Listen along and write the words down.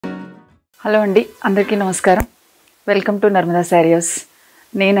Hello అండి, అందరికీ నమస్కారం. Welcome to Narmada saris.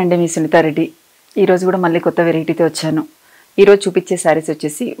 నేనండి మీ సునీత రెడ్డి. ఈరోజు కూడా మళ్ళీ కొత్త వెరైటీతో వచ్చాను. ఈరోజు చూపించే శారీస్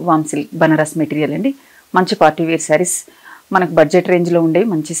వచ్చేసి వామ్ సిల్క్ బనారస్ మెటీరియల్ అండి. మంచి పార్టీ వేర్ శారీస్, మనకు బడ్జెట్ రేంజ్లో ఉండే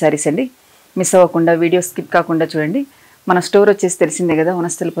మంచి శారీస్ అండి. మిస్ అవ్వకుండా వీడియో స్కిప్ కాకుండా చూడండి. మన స్టోర్ వచ్చేసి తెలిసిందే కదా,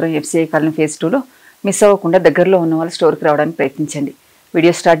 వనస్థలిపురం FCI కాలనీ ఫేజ్ 2లో. మిస్ అవ్వకుండా దగ్గరలో ఉన్న వాళ్ళు స్టోర్కి రావడానికి ప్రయత్నించండి.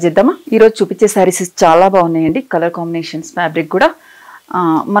 వీడియో స్టార్ట్ చేద్దామా? ఈరోజు చూపించే శారీస్ చాలా బాగున్నాయండి. కలర్ కాంబినేషన్స్, ఫ్యాబ్రిక్ కూడా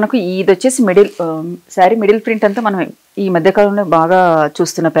మనకు ఇది వచ్చేసి శారీ మిడిల్ ప్రింట్ అంతా మనం ఈ మధ్యకాలంలో బాగా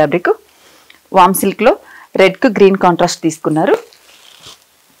చూస్తున్న ఫ్యాబ్రిక్. వామ్ సిల్క్లో రెడ్కు గ్రీన్ కాంట్రాస్ట్ తీసుకున్నారు.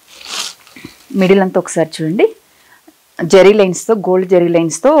 మిడిల్ అంతా ఒకసారి చూడండి, జెరీ లైన్స్తో, గోల్డ్ జెరీ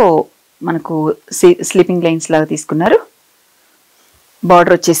లైన్స్తో మనకు స్లీపింగ్ లైన్స్ లాగా తీసుకున్నారు.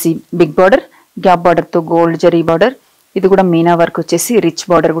 బార్డర్ వచ్చేసి బిగ్ బార్డర్, గ్యాప్ బార్డర్తో గోల్డ్ జెరీ బార్డర్. ఇది కూడా మీనా వర్క్ వచ్చేసి రిచ్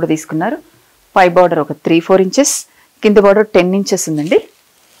బార్డర్ కూడా తీసుకున్నారు. పై బార్డర్ ఒక 3-4 ఇంచెస్, కింద బార్డర్ 10 ఇంచెస్ ఉందండి.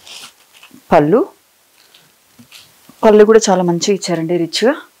 పళ్ళు కూడా చాలా మంచిగా ఇచ్చారండి,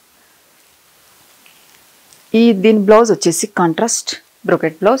 రిచ్గా. దీని బ్లౌజ్ వచ్చేసి contrast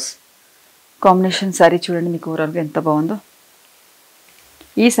brocade blouse combination. Sari చూడండి మీకు ఓవరాల్గా ఎంత బాగుందో.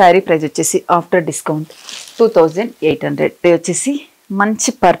 ఈ శారీ ప్రైస్ వచ్చేసి ఆఫ్టర్ డిస్కౌంట్ 2800. ఇది వచ్చేసి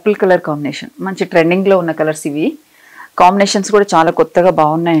మంచి పర్పుల్ కలర్ కాంబినేషన్, మంచి ట్రెండింగ్లో ఉన్న కలర్స్ ఇవి. కాంబినేషన్స్ కూడా చాలా కొత్తగా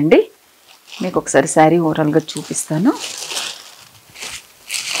బాగున్నాయండి. మీకు ఒకసారి శారీ ఓవరాల్గా చూపిస్తాను.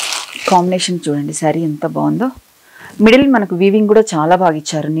 కాంబినేషన్ చూడండి, శారీ ఎంత బాగుందో. మిడిల్ మనకు వీవింగ్ కూడా చాలా బాగా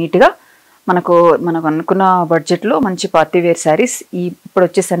ఇచ్చారు, నీట్గా. మనకు అనుకున్న బడ్జెట్లో మంచి పార్టీ వేర్ శారీస్. ఇప్పుడు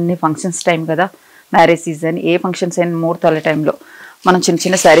వచ్చేసి అన్ని ఫంక్షన్స్ టైం కదా, మ్యారేజ్ సీజన్, ఏ ఫంక్షన్స్ అయినా ముహూర్తాల టైంలో మనం చిన్న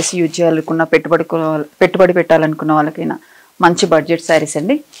చిన్న శారీస్ యూజ్ చేయాలనుకున్న, పెట్టుబడి పెట్టాలనుకున్న వాళ్ళకైనా మంచి బడ్జెట్ శారీస్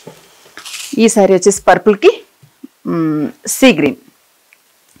అండి. ఈ శారీ వచ్చేసి పర్పుల్కి సీ గ్రీన్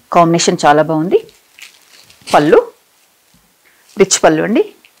కాంబినేషన్ చాలా బాగుంది. పళ్ళు రిచ్ పళ్ళు అండి.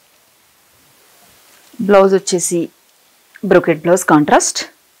 బ్లౌజ్ వచ్చేసి బ్రోకెట్ బ్లౌజ్ కాంట్రాస్ట్.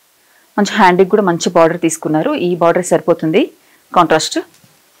 మంచి హ్యాండ్కి కూడా మంచి బార్డర్ తీసుకున్నారు. ఈ బార్డర్ సరిపోతుంది కాంట్రాస్ట్.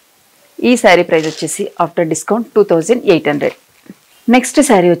 ఈ శారీ ప్రైస్ వచ్చేసి ఆఫ్టర్ డిస్కౌంట్ 2800. నెక్స్ట్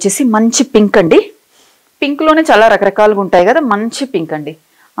శారీ వచ్చేసి మంచి పింక్ అండి. పింక్లోనే చాలా రకరకాలుగా ఉంటాయి కదా, మంచి పింక్ అండి.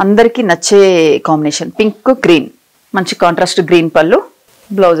 అందరికీ నచ్చే కాంబినేషన్ పింక్ గ్రీన్. మంచి కాంట్రాస్ట్ గ్రీన్ పళ్ళు.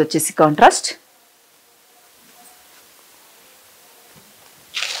 బ్లౌజ్ వచ్చేసి కాంట్రాస్ట్.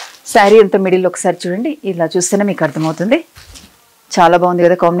 శారీ అంతా మిడిల్ ఒకసారి చూడండి, ఇలా చూస్తేనే మీకు అర్థమవుతుంది. చాలా బాగుంది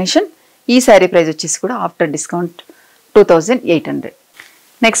కదా కాంబినేషన్. ఈ శారీ ప్రైస్ వచ్చేసి కూడా ఆఫ్టర్ డిస్కౌంట్ 2800.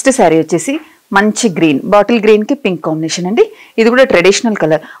 నెక్స్ట్ శారీ వచ్చేసి మంచి గ్రీన్, బాటిల్ గ్రీన్కి పింక్ కాంబినేషన్ అండి. ఇది కూడా ట్రెడిషనల్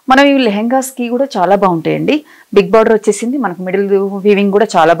కలర్. మనం ఈ లెహెంగాస్కి కూడా చాలా బాగుంటాయండి. బిగ్ బార్డర్ వచ్చేసింది, మనకు మిడిల్ వీవింగ్ కూడా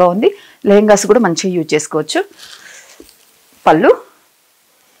చాలా బాగుంది. లెహెంగాస్ కూడా మంచిగా యూజ్ చేసుకోవచ్చు. పళ్ళు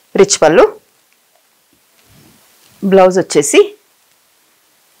రిచ్ పళ్ళు. బ్లౌజ్ వచ్చేసి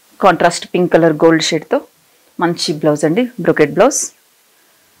కాంట్రాస్ట్ పింక్ కలర్ గోల్డ్ షేడ్తో మంచి బ్లౌజ్ అండి, బ్రోకెట్ బ్లౌజ్.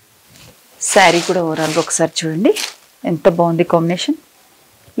 శారీ కూడా ఓవరాల్గా ఒకసారి చూడండి, ఎంత బాగుంది కాంబినేషన్.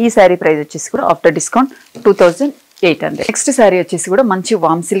 ఈ శారీ ప్రైస్ వచ్చేసి కూడా ఆఫ్టర్ డిస్కౌంట్ 2800. నెక్స్ట్ శారీ వచ్చేసి కూడా మంచి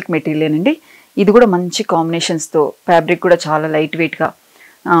వామ్ సిల్క్ మెటీరియల్ అండి. ఇది కూడా మంచి కాంబినేషన్స్తో, ఫ్యాబ్రిక్ కూడా చాలా లైట్ వెయిట్గా.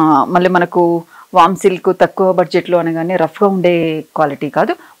 మళ్ళీ మనకు వామ్ సిల్క్ తక్కువ బడ్జెట్లో అనగానే రఫ్గా ఉండే క్వాలిటీ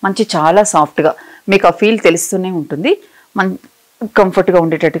కాదు, మంచి చాలా సాఫ్ట్గా, మీకు ఆ ఫీల్ తెలుస్తూనే ఉంటుంది. కంఫర్ట్గా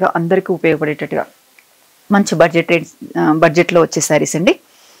ఉండేటట్టుగా, అందరికీ ఉపయోగపడేటట్టుగా మంచి బడ్జెట్లో వచ్చే శారీస్ అండి.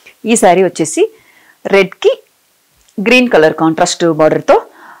 ఈ శారీ వచ్చేసి రెడ్కి గ్రీన్ కలర్ కాంట్రాస్ట్ బార్డర్తో,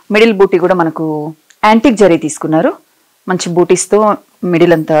 మిడిల్ బూటీ కూడా మనకు యాంటిక్ జరీ తీసుకున్నారు. మంచి బూటీస్తో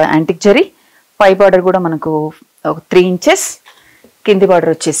మిడిల్ అంతా యాంటిక్ జరీ. పై బార్డర్ కూడా మనకు ఒక 3 ఇంచెస్, కింది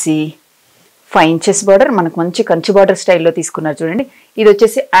బార్డర్ వచ్చేసి 5 ఇంచెస్ బార్డర్. మనకు మంచి కంచి బార్డర్ స్టైల్లో తీసుకున్నారు చూడండి. ఇది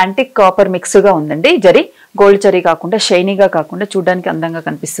వచ్చేసి యాంటిక్ కాపర్ మిక్స్గా ఉందండి జరీ. గోల్డ్ జరీ కాకుండా, షైనీగా కాకుండా చూడడానికి అందంగా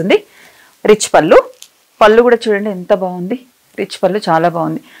కనిపిస్తుంది. రిచ్ పళ్ళు కూడా చూడండి ఎంత బాగుంది, రిచ్ పళ్ళు చాలా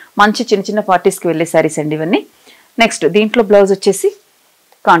బాగుంది. మంచి చిన్న చిన్న పార్టీస్కి వెళ్ళే శారీస్ అండి ఇవన్నీ. నెక్స్ట్ దీంట్లో బ్లౌజ్ వచ్చేసి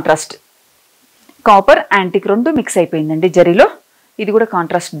కాంట్రాస్ట్ కాపర్ యాంటిక్ రెండు మిక్స్ అయిపోయిందండి జరీలో. ఇది కూడా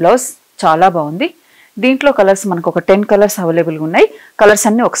కాంట్రాస్ట్ బ్లౌజ్, చాలా బాగుంది. దీంట్లో కలర్స్ మనకు ఒక 10 కలర్స్ అవైలబుల్గా ఉన్నాయి. కలర్స్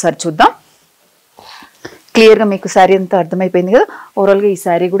అన్నీ ఒకసారి చూద్దాం. క్లియర్గా మీకు శారీ అంతా అర్థమైపోయింది కదా. ఓవరాల్గా ఈ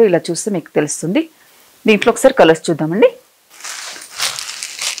శారీ కూడా ఇలా చూస్తే మీకు తెలుస్తుంది. దీంట్లో ఒకసారి కలర్స్ చూద్దామండి.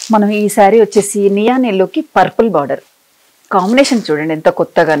 మనం ఈ శారీ వచ్చేసి నియాన్ ఎల్లోకి పర్పుల్ బార్డర్ కాంబినేషన్ చూడండి ఎంత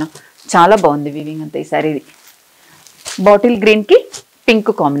కొత్తగానో, చాలా బాగుంది వీవింగ్ అంతా ఈ శారీది. బాటిల్ గ్రీన్కి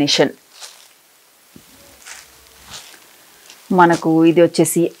పింక్ కాంబినేషన్. మనకు ఇది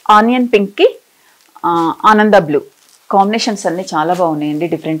వచ్చేసి ఆనియన్ పింక్కి ఆనంద బ్లూ కాంబినేషన్స్ అన్నీ చాలా బాగున్నాయండి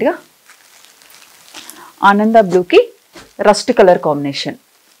డిఫరెంట్గా. ఆనంద బ్లూకి rust colour combination,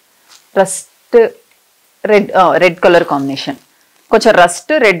 rust red colour combination. కొంచెం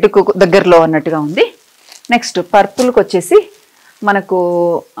రస్ట్ రెడ్కు దగ్గరలో అన్నట్టుగా ఉంది. నెక్స్ట్ పర్పుల్కి వచ్చేసి మనకు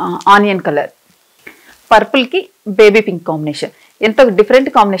onion colour, పర్పుల్కి baby pink combination. ఎంత డిఫరెంట్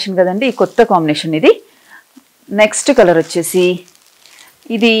కాంబినేషన్ కదండి, ఈ కొత్త కాంబినేషన్ ఇది. నెక్స్ట్ కలర్ వచ్చేసి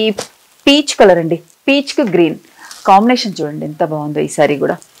ఇది పీచ్ కలర్ అండి, పీచ్కి గ్రీన్ కాంబినేషన్. చూడండి ఎంత బాగుందో ఈ సారీ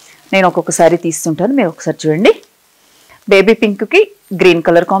కూడా. నేను ఒక్కొక్క సారీ తీస్తుంటాను, మీరు ఒకసారి చూడండి. బేబీ పింక్కి green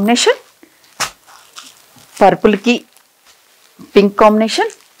colour combination, పర్పుల్కి pink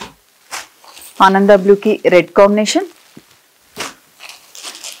combination, ఆనంద బ్లూకి red combination,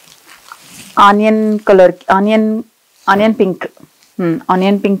 onion colour onion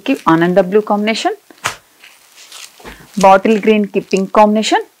పింక్కి ఆనంద బ్లూ కాంబినేషన్, బాటిల్ గ్రీన్కి పింక్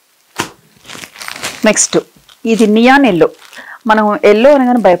కాంబినేషన్. నెక్స్ట్ ఇది నియాన్ ఎల్లో. మనం ఎల్లో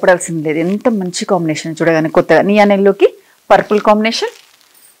అనగానే భయపడాల్సింది లేదు, ఎంత మంచి కాంబినేషన్ చూడగానే కొత్తగా. నియాన్ ఎల్లోకి పర్పుల్ కాంబినేషన్.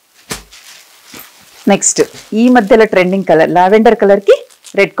 నెక్స్ట్ ఈ మధ్యలో ట్రెండింగ్ కలర్ లావెండర్ కలర్కి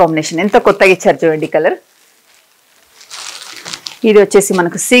రెడ్ కాంబినేషన్, ఎంత కొత్తగా ఇచ్చారు చూడండి కలర్. ఇది వచ్చేసి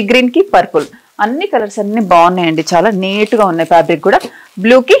మనకు సీ గ్రీన్కి పర్పుల్. అన్ని కలర్స్ అన్ని బాగున్నాయండి, చాలా నీట్గా ఉన్నాయి. ఫ్యాబ్రిక్ కూడా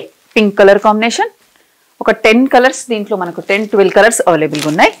బ్లూకి పింక్ కలర్ కాంబినేషన్. ఒక 10 కలర్స్ దీంట్లో మనకు 10-12 కలర్స్ అవైలబుల్గా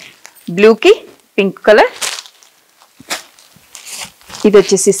ఉన్నాయి. బ్లూకి పింక్ కలర్, ఇది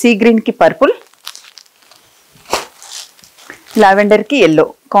వచ్చేసి సీ గ్రీన్కి పర్పుల్, లావెండర్కి ఎల్లో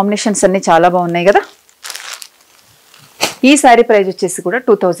కాంబినేషన్స్ అన్ని చాలా బాగున్నాయి కదా. ఈ శారీ ప్రైస్ వచ్చేసి కూడా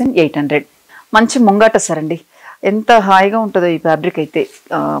 2800. మంచి ముంగాట సార్ అండి, ఎంత హాయిగా ఉంటుందో ఈ ఫ్యాబ్రిక్ అయితే.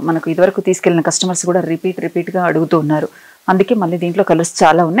 మనకు ఇదివరకు తీసుకెళ్ళిన కస్టమర్స్ కూడా రిపీట్గా అడుగుతూ ఉన్నారు. అందుకే మళ్ళీ దీంట్లో కలర్స్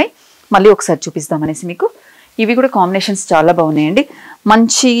చాలా ఉన్నాయి, మళ్ళీ ఒకసారి చూపిస్తామనేసి మీకు. ఇవి కూడా కాంబినేషన్స్ చాలా బాగున్నాయండి.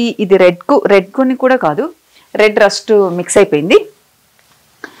 మంచి ఇది రెడ్కుని కూడా కాదు, రెడ్ రస్ట్ మిక్స్ అయిపోయింది.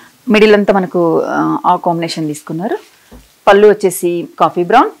 మిడిల్ అంతా మనకు ఆ కాంబినేషన్ తీసుకున్నారు. పళ్ళు వచ్చేసి కాఫీ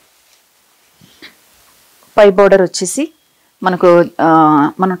బ్రౌన్, పై బార్డర్ వచ్చేసి మనకు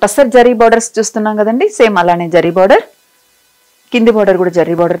మనం టస్సర్ జరీ బార్డర్స్ చూస్తున్నాం కదండి, సేమ్ అలానే జరీ బార్డర్. కింది బార్డర్ కూడా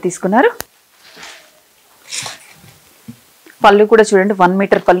జరీ బార్డర్ తీసుకున్నారు. పళ్ళు కూడా చూడండి 1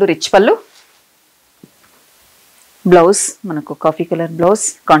 మీటర్ పళ్ళు, రిచ్ పళ్ళు. బ్లౌజ్ మనకు కాఫీ కలర్ బ్లౌజ్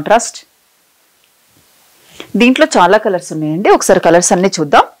కాంట్రాస్ట్. దీంట్లో చాలా కలర్స్ ఉన్నాయండి, ఒకసారి కలర్స్ అన్ని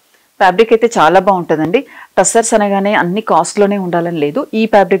చూద్దాం. ఫ్యాబ్రిక్ అయితే చాలా బాగుంటుందండి. టస్సర్స్ అనగానే అన్ని కాస్ట్లోనే ఉండాలని లేదు, ఈ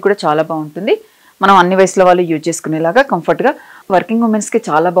ఫ్యాబ్రిక్ కూడా చాలా బాగుంటుంది. మనం అన్ని వయసులో వాళ్ళు యూజ్ చేసుకునేలాగా కంఫర్ట్గా. వర్కింగ్ ఉమెన్స్కి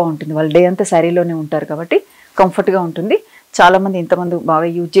చాలా బాగుంటుంది, వాళ్ళు డే అంతా శారీలోనే ఉంటారు కాబట్టి కంఫర్ట్గా ఉంటుంది. చాలామంది ఇంతమంది బాగా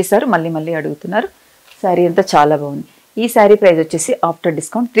యూజ్ చేశారు, మళ్ళీ అడుగుతున్నారు. శారీ అంతా చాలా బాగుంది. ఈ శారీ ప్రైస్ వచ్చేసి ఆఫ్టర్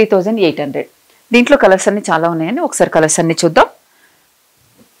డిస్కౌంట్ 3800. దీంట్లో కలర్స్ అన్ని చాలా ఉన్నాయండి, ఒకసారి కలర్స్ అన్ని చూద్దాం.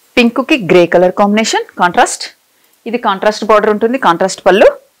 పింక్కి గ్రే కలర్ కాంబినేషన్ కాంట్రాస్ట్. ఇది కాంట్రాస్ట్ బార్డర్ ఉంటుంది, కాంట్రాస్ట్ పళ్ళు,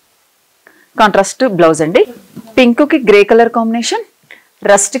 కాంట్రాస్ట్ బ్లౌజ్ అండి. పింక్కి grey colour combination,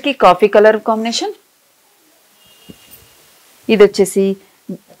 రస్ట్కి coffee colour combination. ఇది వచ్చేసి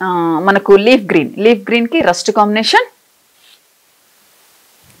మనకు లీఫ్ గ్రీన్కి రస్ట్ కాంబినేషన్.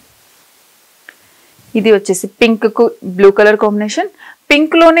 ఇది వచ్చేసి పింక్కు బ్లూ కలర్ కాంబినేషన్.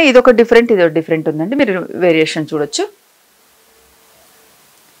 పింక్లోనే ఇదొక డిఫరెంట్ ఉందండి, మీరు వేరియేషన్ చూడొచ్చు.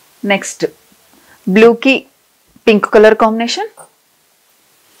 నెక్స్ట్ బ్లూకి పింక్ కలర్ కాంబినేషన్.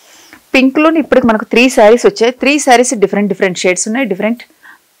 పింక్లోని ఇప్పటికి మనకు 3 శారీస్ వచ్చాయి. 3 శారీస్ డిఫరెంట్ షేడ్స్ ఉన్నాయి, డిఫరెంట్.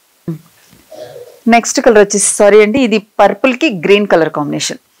 నెక్స్ట్ కలర్ వచ్చేసి సారీ అండి, ఇది పర్పుల్కి గ్రీన్ కలర్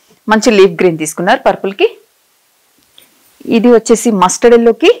కాంబినేషన్. మంచి లీఫ్ గ్రీన్ తీసుకున్నారు పర్పుల్కి. ఇది వచ్చేసి మస్టర్డ్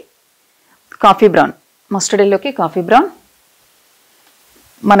ఎల్లోకి కాఫీ బ్రౌన్.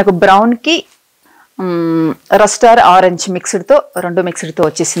 మనకు బ్రౌన్కి రస్టార్ ఆరెంజ్ మిక్స్డ్తో, 2 మిక్స్డ్తో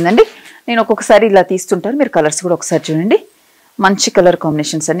వచ్చేసిందండి. నేను ఒక్కొక్కసారి ఇలా తీస్తుంటాను, మీరు కలర్స్ కూడా ఒకసారి చూడండి. మంచి కలర్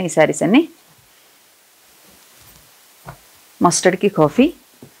కాంబినేషన్స్ అన్ని ఈ శారీస్ అన్ని. మస్టర్డ్కి కాఫీ,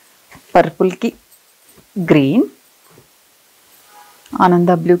 పర్పుల్కి గ్రీన్,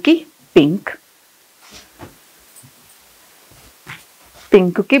 ఆనంద బ్లూకి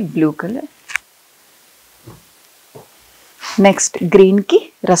పింక్కి బ్లూ కలర్. నెక్స్ట్ గ్రీన్కి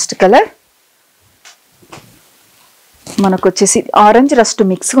రస్ట్ కలర్. మనకు వచ్చేసి ఆరెంజ్ రస్ట్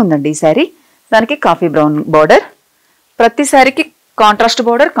మిక్స్ ఉందండి ఈ శారీ. దానికి కాఫీ బ్రౌన్ బార్డర్. ప్రతి శారీకి కాంట్రాస్ట్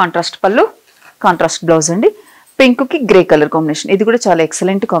బార్డర్, కాంట్రాస్ట్ పళ్ళు, కాంట్రాస్ట్ బ్లౌజ్ అండి. పింక్కి గ్రే కలర్ కాంబినేషన్, ఇది కూడా చాలా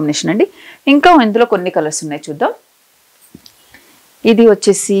ఎక్సలెంట్ కాంబినేషన్ అండి. ఇంకా ఇందులో కొన్ని కలర్స్ ఉన్నాయి చూద్దాం. ఇది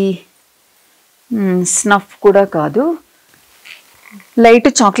వచ్చేసి స్నఫ్ కూడా కాదు, లైట్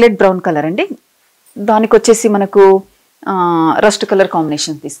చాక్లెట్ బ్రౌన్ కలర్ అండి. దానికి వచ్చేసి మనకు రస్ట్ కలర్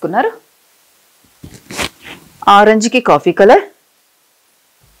కాంబినేషన్ తీసుకున్నారు. ఆరెంజ్కి కాఫీ కలర్,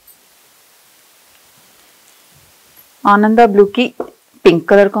 ఆనంద బ్లూకి పింక్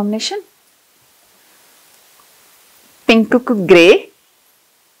కలర్ కాంబినేషన్, పింక్కు గ్రే,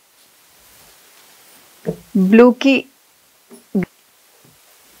 బ్లూకి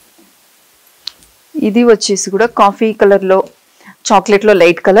ఇది వచ్చేసి కూడా కాఫీ కలర్లో చాక్లెట్లో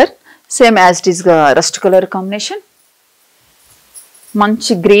light colour, same as it ఈస్గా రస్ట్ కలర్ కాంబినేషన్.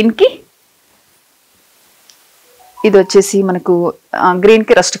 మంచి గ్రీన్కి ఇది వచ్చేసి మనకు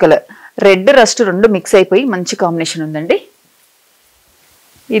గ్రీన్కి రస్ట్ కలర్, రెడ్ రస్ట్ రెండు మిక్స్ అయిపోయి మంచి కాంబినేషన్ ఉందండి.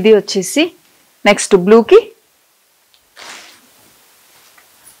 ఇది వచ్చేసి నెక్స్ట్ బ్లూకి,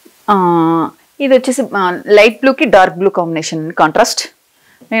 ఇది వచ్చేసి లైట్ బ్లూకి డార్క్ బ్లూ కాంబినేషన్ కాంట్రాస్ట్.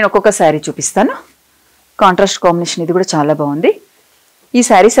 నేను ఒక్కొక్క శారీ చూపిస్తాను. కాంట్రాస్ట్ కాంబినేషన్ ఇది కూడా చాలా బాగుంది. ఈ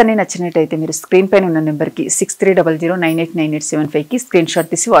శారీస్ అన్నీ నచ్చినట్టయితే మీరు స్క్రీన్ పైన ఉన్న నెంబర్కి 6300989875కి స్క్రీన్ షాట్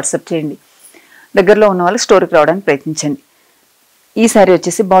తీసి వాట్సాప్ చేయండి. దగ్గరలో ఉన్న వాళ్ళు స్టోర్కి రావడానికి ప్రయత్నించండి. ఈ శారీ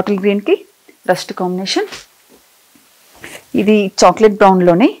వచ్చేసి బాటిల్ గ్రీన్కి రస్ట్ కాంబినేషన్. ఇది చాక్లెట్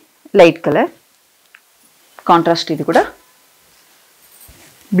బ్రౌన్లోనే లైట్ కలర్ కాంట్రాస్ట్. ఇది కూడా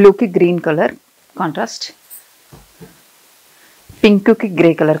బ్లూకి గ్రీన్ కలర్ కాంట్రాస్ట్, పింక్కి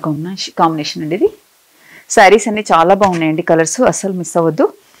గ్రే కలర్ కాంబినేషన్ అండి. ఇది శారీస్ అన్నీ చాలా బాగున్నాయండి, కలర్స్ అస్సలు మిస్ అవ్వద్దు.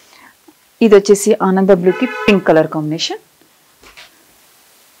 ఇది వచ్చేసి ఆనంద బ్లూకి పింక్ కలర్ కాంబినేషన్.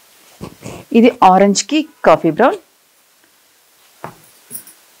 ఇది ఆరెంజ్కి కాఫీ బ్రౌన్.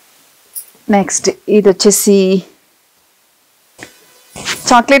 నెక్స్ట్ ఇది వచ్చేసి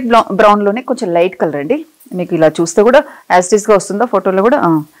చాక్లెట్ బ్రౌన్లోనే కొంచెం లైట్ కలర్ అండి. మీకు ఇలా చూస్తే కూడా యాజ్ ఇట్ ఈస్గా వస్తుందో, ఫోటోలో కూడా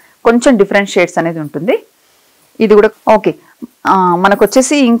కొంచెం డిఫరెంట్ షేడ్స్ అనేది ఉంటుంది. ఇది కూడా ఓకే. మనకు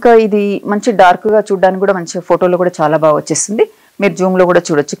వచ్చేసి ఇంకా ఇది మంచి డార్క్గా చూడడానికి కూడా మంచి ఫోటోలో కూడా చాలా బాగా వచ్చేస్తుంది. మీరు జూమ్లో కూడా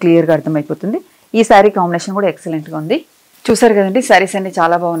చూడొచ్చు, క్లియర్గా అర్థమైపోతుంది. ఈ శారీ కాంబినేషన్ కూడా ఎక్సలెంట్గా ఉంది. చూసారు కదండి, శారీస్ అన్నీ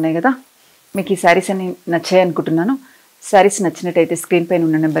చాలా బాగున్నాయి కదా. మీకు ఈ శారీస్ అన్నీ నచ్చాయి అనుకుంటున్నాను. శారీస్ నచ్చినట్టయితే స్క్రీన్ పైన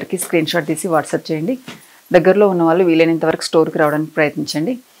ఉన్న నెంబర్కి స్క్రీన్ షాట్ తీసి వాట్సాప్ చేయండి. దగ్గరలో ఉన్న వాళ్ళు వీలైనంత వరకు స్టోర్కి రావడానికి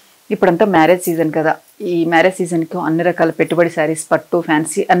ప్రయత్నించండి. ఇప్పుడంతా మ్యారేజ్ సీజన్ కదా. ఈ మ్యారేజ్ సీజన్కి అన్ని రకాల పెట్టుబడి శారీస్, పట్టు,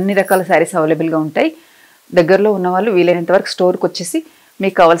 ఫ్యాన్సీ అన్ని రకాల శారీస్ అవైలబుల్గా ఉంటాయి. దగ్గరలో ఉన్న వాళ్ళు వీలైనంత వరకు స్టోర్కి వచ్చేసి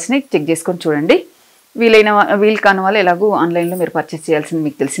మీకు కావాల్సినవి చెక్ చేసుకొని చూడండి. వీలు కాని వాళ్ళు ఎలాగో ఆన్లైన్లో మీరు పర్చేస్ చేయాల్సింది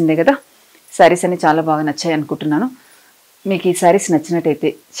మీకు తెలిసిందే కదా. శారీస్ అన్నీ చాలా బాగా నచ్చాయి అనుకుంటున్నాను. మీకు ఈ శారీస్ నచ్చినట్టయితే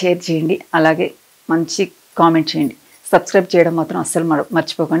షేర్ చేయండి, అలాగే మంచి కామెంట్ చేయండి. సబ్స్క్రైబ్ చేయడం మాత్రం అస్సలు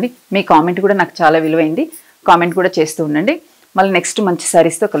మర్చిపోకండి. మీ కామెంట్ కూడా నాకు చాలా విలువైంది. కామెంట్ కూడా చేస్తూ ఉండండి. మళ్ళీ నెక్స్ట్ మంచి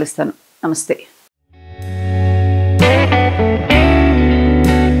శారీస్తో కలుస్తాను. నమస్తే.